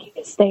the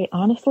NICU stay,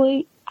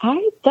 honestly,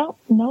 I don't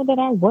know that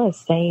I was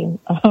sane,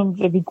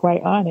 to be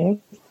quite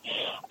honest.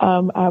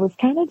 I was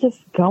kind of just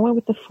going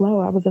with the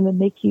flow. I was in the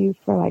NICU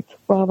for like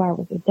 12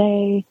 hours a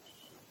day.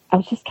 I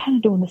was just kind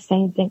of doing the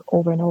same thing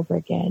over and over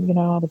again. You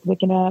know, I was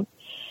waking up,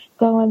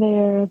 go in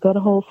there, go to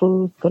Whole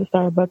Foods, go to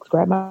Starbucks,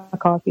 grab my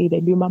coffee. They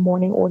knew my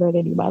morning order,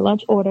 they knew my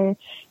lunch order,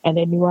 and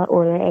they knew our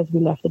order as we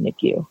left the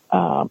NICU.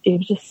 It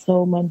was just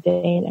so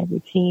mundane and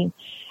routine.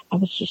 I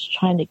was just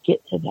trying to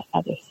get to the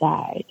other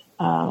side.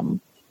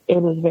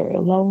 It was very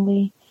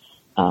lonely,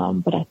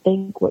 but I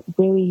think what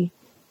really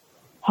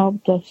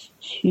helped us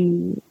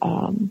to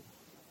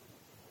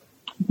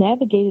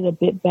navigate it a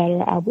bit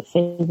better, I would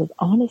say, was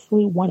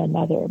honestly one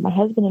another. My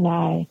husband and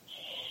I,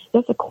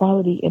 there's a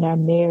quality in our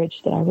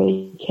marriage that I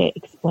really can't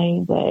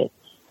explain, but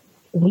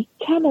we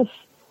kind of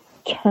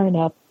turn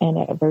up in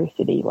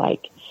adversity.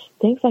 Like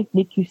things like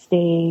NICU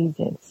stays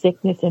and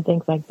sickness and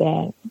things like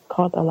that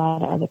cause a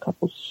lot of other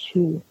couples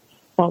to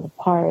fall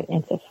apart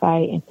and to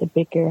fight and to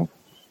bicker.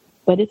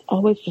 But it's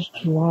always just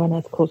drawn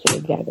us closer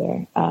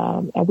together.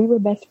 And we were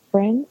best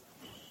friends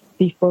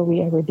before we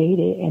ever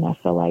dated. And I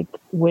feel like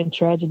when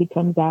tragedy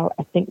comes out,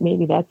 I think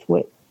maybe that's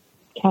what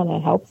kind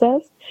of helps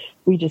us.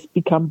 We just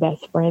become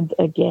best friends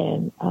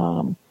again.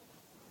 And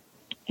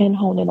and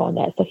honing on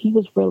that. So he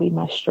was really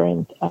my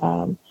strength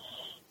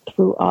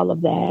through all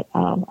of that.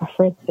 Our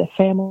friends and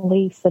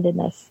family sending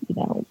us,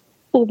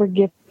 Uber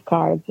gift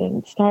cards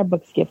and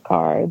Starbucks gift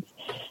cards.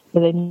 So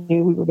they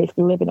knew we were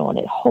basically living on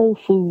it. Whole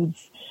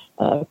Foods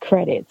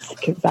credits,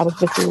 because I was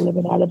basically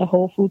living out of the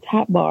Whole Foods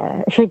hot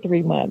bar for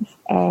 3 months.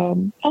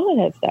 All of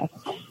that stuff.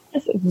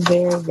 That's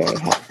very, very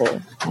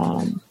helpful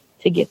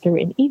to get through.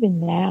 And even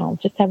now,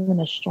 just having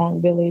a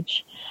strong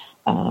village,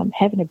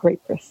 having a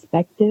great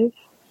perspective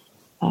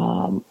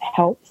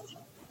helps.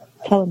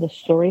 Telling the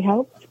story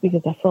helps,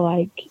 because I feel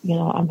like,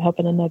 I'm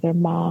helping another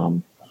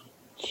mom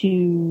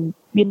to,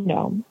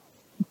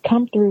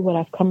 come through what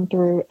I've come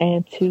through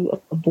and to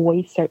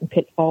avoid certain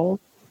pitfalls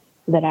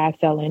that I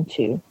fell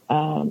into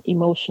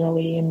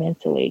emotionally and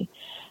mentally.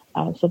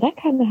 So that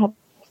kind of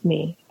helps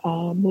me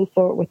move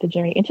forward with the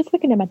journey. And just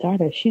looking at my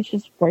daughter, she's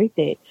just worth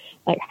it.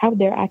 Like, how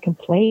dare I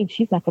complain?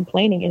 She's not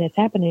complaining, and it's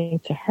happening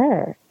to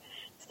her.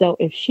 So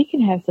if she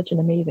can have such an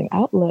amazing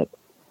outlook,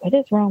 what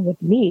is wrong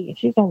with me?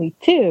 She's only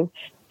 2,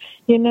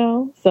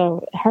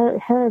 So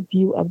her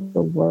view of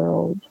the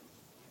world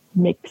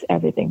makes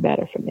everything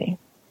better for me.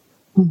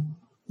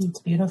 It's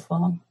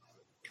beautiful.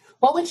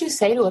 What would you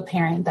say to a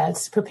parent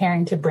that's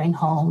preparing to bring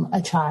home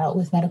a child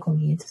with medical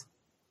needs?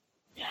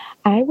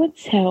 I would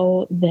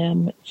tell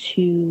them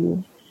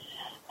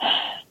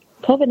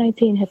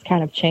COVID-19 has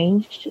kind of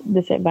changed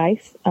this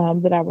advice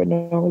that I would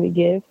normally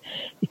give,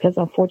 because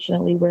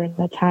unfortunately we're in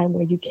a time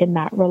where you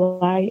cannot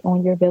rely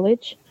on your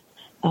village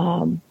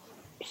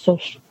so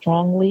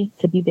strongly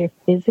to be there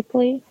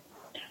physically,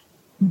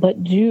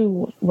 but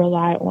do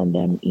rely on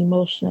them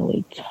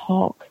emotionally.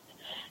 Talk.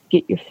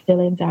 Get your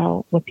feelings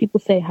out. When people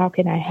say, how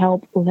can I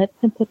help? Let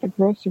them put the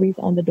groceries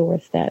on the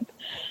doorstep.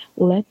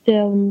 Let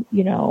them,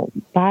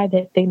 buy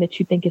that thing that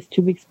you think is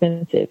too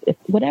expensive. If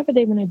whatever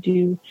they want to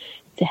do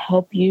to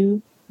help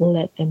you,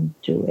 let them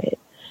do it.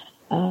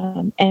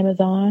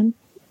 Amazon,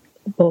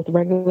 both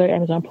regular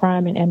Amazon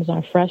Prime and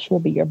Amazon Fresh, will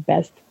be your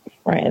best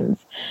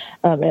friends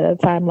at a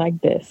time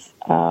like this.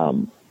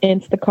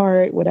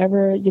 Instacart,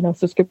 whatever,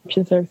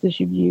 subscription services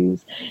you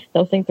use,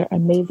 those things are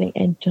amazing.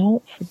 And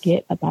don't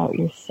forget about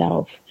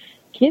yourself.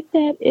 Get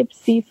that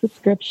Ipsy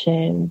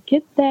subscription,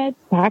 get that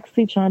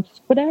BoxyCharm,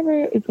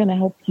 whatever is going to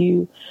help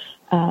you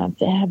to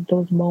have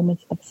those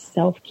moments of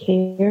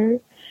self-care.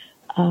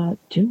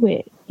 Do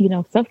it.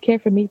 Self-care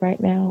for me right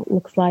now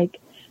looks like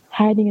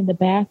hiding in the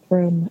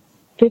bathroom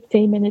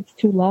 15 minutes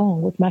too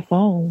long with my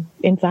phone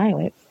in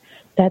silence.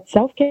 That's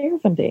self-care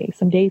some days.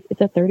 Some days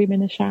it's a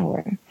 30-minute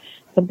shower.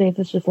 Some days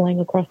it's just laying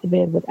across the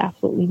bed with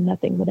absolutely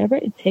nothing. Whatever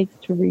it takes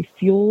to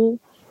refuel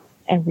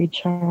and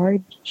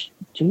recharge,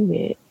 do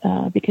it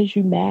because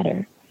you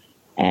matter.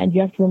 And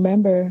you have to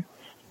remember,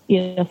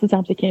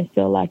 sometimes it can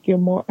feel like you're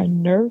more a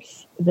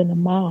nurse than a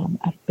mom.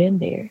 I've been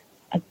there.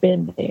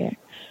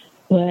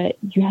 But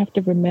you have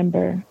to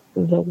remember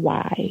the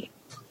why.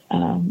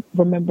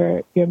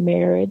 Remember your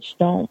marriage.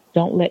 Don't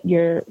let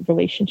your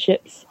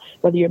relationships,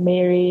 whether you're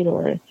married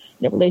or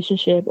in a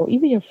relationship or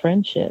even your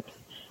friendships,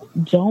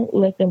 don't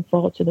let them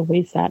fall to the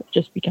wayside of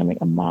just becoming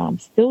a mom.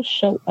 Still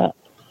show up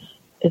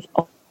as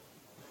all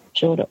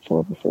showed up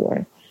for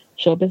before.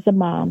 Show up as the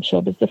mom, show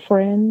up as the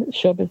friend,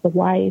 show up as the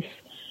wife.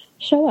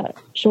 Show up.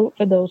 Show up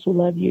for those who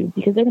love you,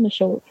 because they're going to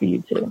show up for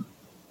you too.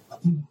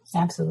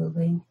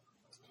 Absolutely.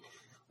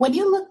 When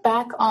you look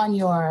back on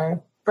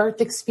your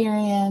birth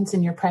experience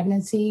and your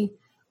pregnancy,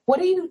 what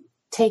are you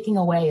taking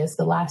away as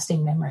the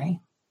lasting memory?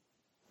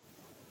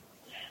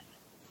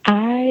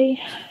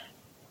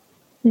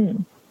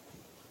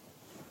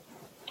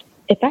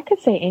 If I could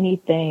say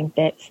anything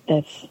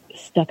that's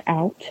stuck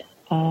out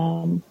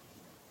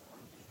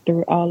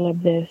through all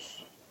of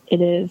this,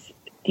 it is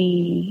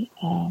I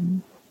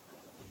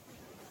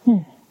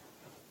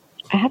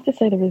have to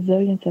say the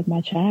resilience of my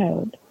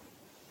child.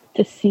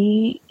 To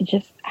see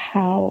just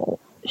how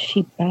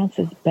she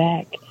bounces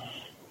back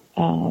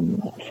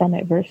from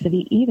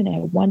adversity, even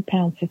at 1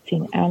 pound,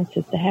 15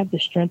 ounces, to have the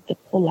strength to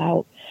pull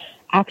out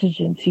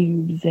oxygen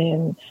tubes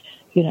and,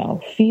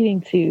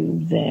 feeding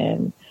tubes.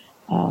 And,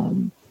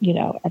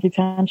 every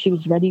time she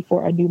was ready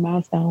for a new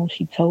milestone,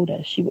 she told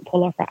us she would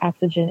pull off her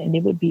oxygen and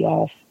it would be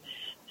off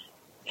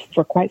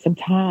for quite some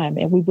time.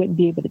 And we wouldn't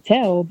be able to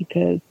tell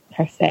because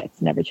her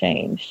stats never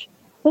changed.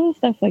 Little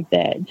stuff like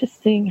that.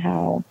 Just seeing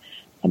how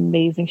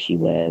amazing she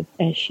was.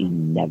 And she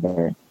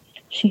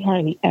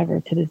hardly ever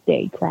to this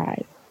day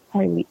cries.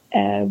 Hardly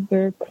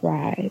ever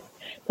cries.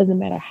 Doesn't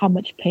matter how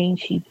much pain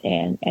she's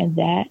in. And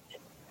that,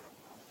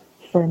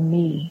 for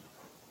me,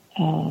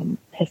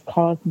 has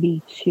caused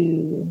me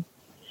to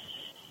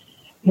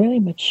really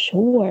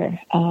mature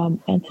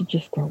and to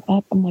just grow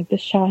up. I'm like,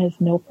 this child has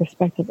no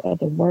perspective of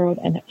the world,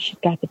 and she's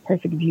got the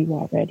perfect view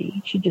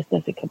already. She just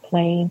doesn't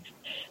complain.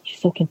 She's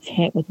so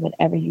content with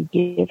whatever you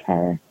give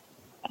her.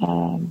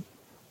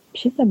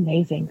 She's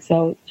amazing.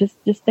 So just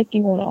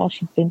thinking on all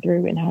she's been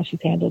through and how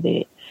she's handled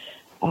it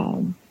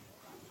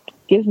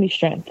gives me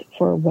strength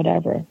for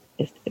whatever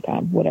is to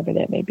come, whatever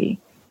that may be.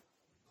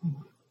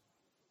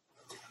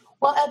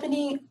 Well,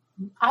 Ebony,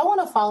 I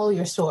want to follow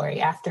your story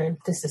after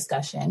this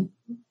discussion.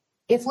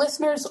 If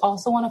listeners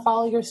also want to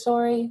follow your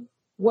story,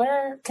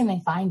 where can they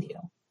find you?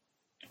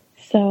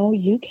 So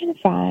you can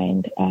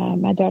find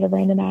my daughter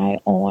Rain and I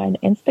on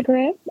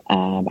Instagram.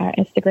 Our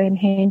Instagram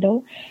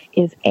handle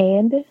is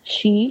And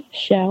She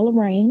Shall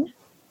Reign,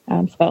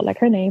 spelled like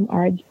her name,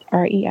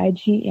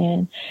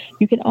 REIGN.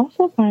 You can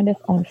also find us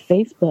on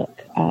Facebook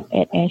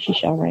at And She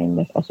Shall Reign.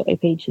 There's also a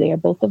page there.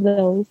 Both of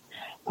those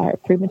are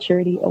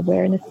prematurity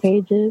awareness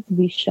pages.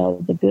 We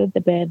show the good, the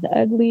bad, the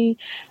ugly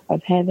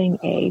of having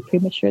a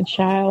premature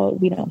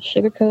child. We don't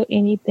sugarcoat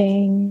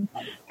anything.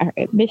 Our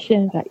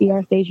admissions, our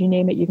ER stage, you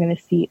name it, you're going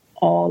to see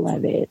all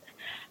of it.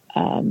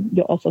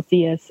 You'll also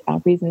see us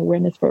raising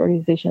awareness for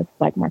organizations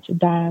like March of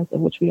Dimes, of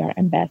which we are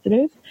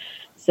ambassadors.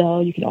 So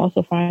you can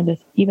also find us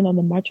even on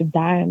the March of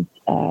Dimes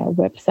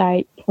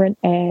website, print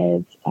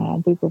ads.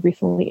 We were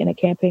recently in a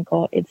campaign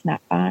called It's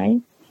Not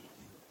Fine,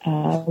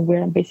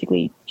 where I'm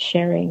basically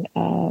sharing,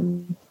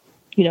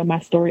 my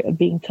story of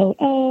being told,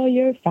 oh,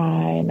 you're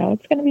fine. No,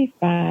 it's going to be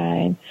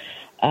fine.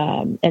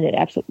 And it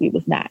absolutely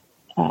was not,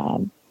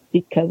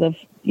 because of,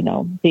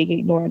 being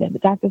ignored in the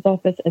doctor's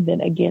office. And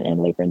then again, in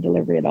labor and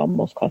delivery, it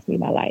almost cost me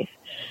my life.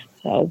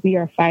 So we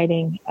are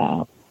fighting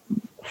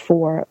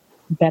for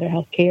better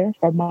health care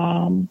for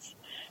moms.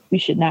 We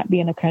should not be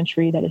in a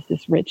country that is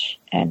this rich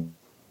and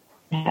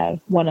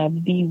have one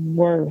of the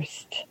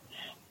worst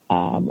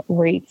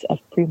rates of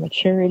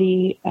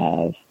prematurity,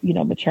 of,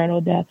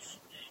 maternal deaths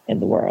in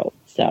the world.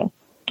 So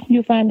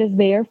you'll find us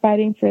there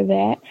fighting for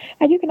that.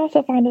 And you can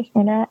also find us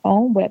on our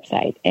own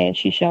website at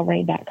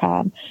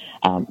sheshallreign.com,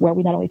 where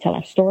we not only tell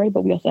our story,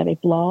 but we also have a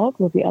blog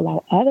where we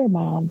allow other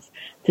moms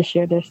to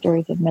share their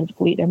stories of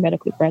their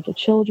medically fragile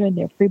children,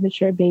 their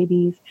premature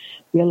babies.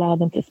 We allow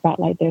them to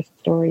spotlight their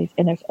stories.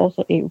 And there's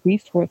also a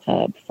resource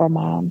hub for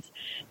moms,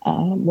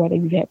 whether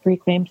you've had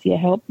preeclampsia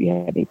help, you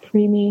have a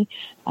preemie,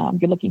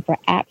 you're looking for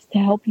apps to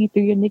help you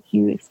through your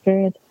NICU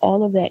experience,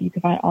 all of that. You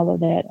can find all of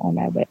that on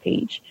my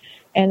webpage.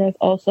 And there's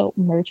also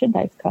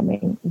merchandise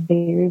coming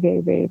very, very,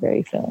 very,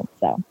 very soon.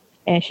 So,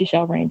 and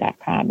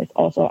sheshallreign.com is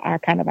also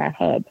our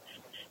hub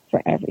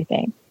for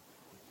everything.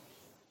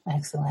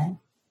 Excellent.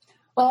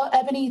 Well,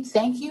 Ebony,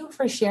 thank you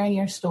for sharing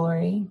your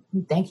story.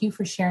 Thank you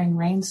for sharing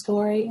Rain's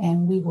story,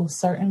 and we will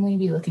certainly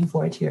be looking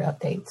forward to your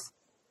updates.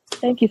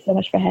 Thank you so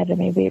much for having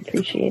me. We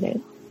appreciate it.